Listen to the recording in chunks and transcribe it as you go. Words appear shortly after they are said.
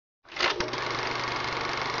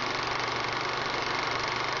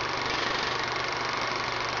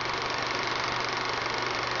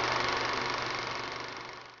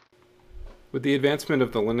With the advancement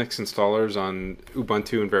of the Linux installers on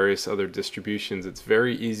Ubuntu and various other distributions, it's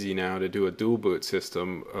very easy now to do a dual boot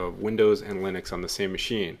system of Windows and Linux on the same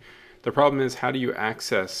machine. The problem is, how do you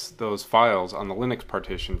access those files on the Linux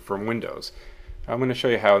partition from Windows? I'm going to show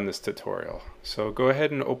you how in this tutorial. So go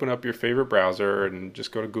ahead and open up your favorite browser and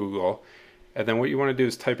just go to Google. And then what you want to do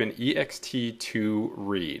is type in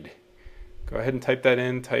ext2read. Go ahead and type that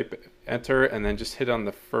in, type enter, and then just hit on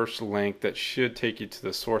the first link that should take you to the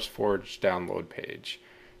SourceForge download page.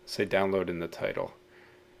 Say download in the title.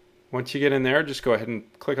 Once you get in there, just go ahead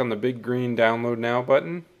and click on the big green download now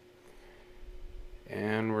button.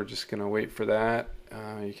 And we're just going to wait for that.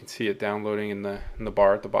 You can see it downloading in the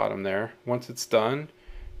bar at the bottom there. Once it's done,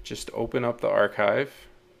 just open up the archive.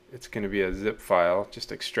 It's going to be a zip file.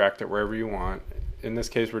 Just extract it wherever you want. In this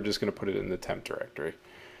case, we're just going to put it in the temp directory.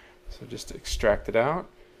 So just extract it out.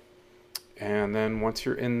 And then once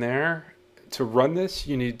you're in there, to run this,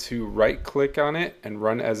 you need to right click on it and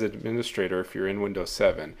run as administrator if you're in Windows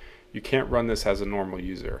 7. You can't run this as a normal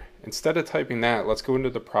user. Instead of typing that, let's go into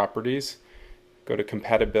the properties, go to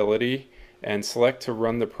compatibility, and select to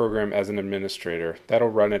run the program as an administrator. That'll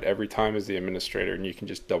run it every time as the administrator, and you can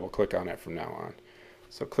just double click on it from now on.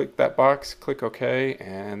 So click that box, click OK,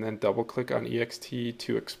 and then double click on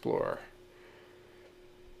ext2explore.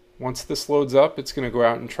 Once this loads up, it's going to go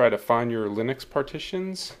out and try to find your Linux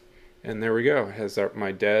partitions. And there we go. It has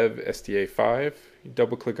my dev SDA5. You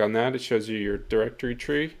double click on that, it shows you your directory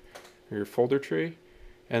tree, or your folder tree.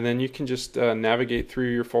 And then you can just navigate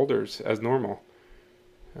through your folders as normal.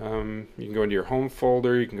 You can go into your home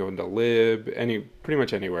folder, you can go into lib, pretty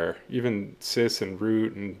much anywhere. Even sys and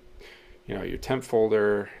root and your temp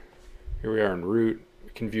folder. Here we are in root.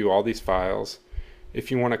 You can view all these files. If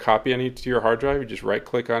you want to copy any to your hard drive, you just right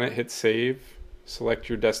click on it, hit save, select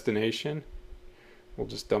your destination. We'll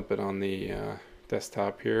just dump it on the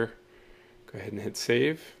desktop here. Go ahead and hit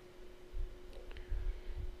save.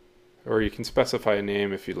 Or you can specify a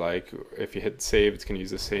name if you like. If you hit save, it's going to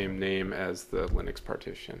use the same name as the Linux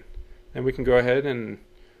partition. Then we can go ahead and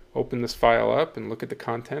open this file up and look at the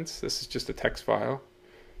contents. This is just a text file.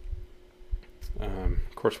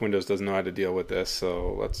 Of course, Windows doesn't know how to deal with this,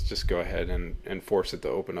 so let's just go ahead and force it to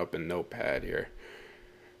open up in Notepad here.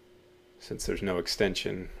 Since there's no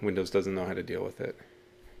extension, Windows doesn't know how to deal with it.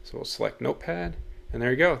 So we'll select Notepad, and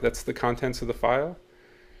there you go. That's the contents of the file.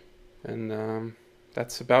 And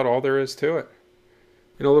that's about all there is to it.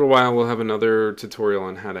 In a little while, we'll have another tutorial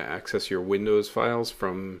on how to access your Windows files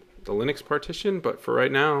from the Linux partition, but for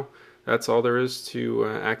right now, that's all there is to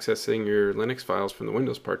accessing your Linux files from the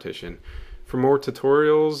Windows partition. For more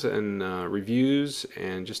tutorials and reviews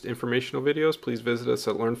and just informational videos, please visit us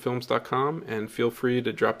at learnfilms.com and feel free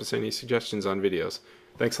to drop us any suggestions on videos.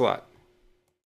 Thanks a lot.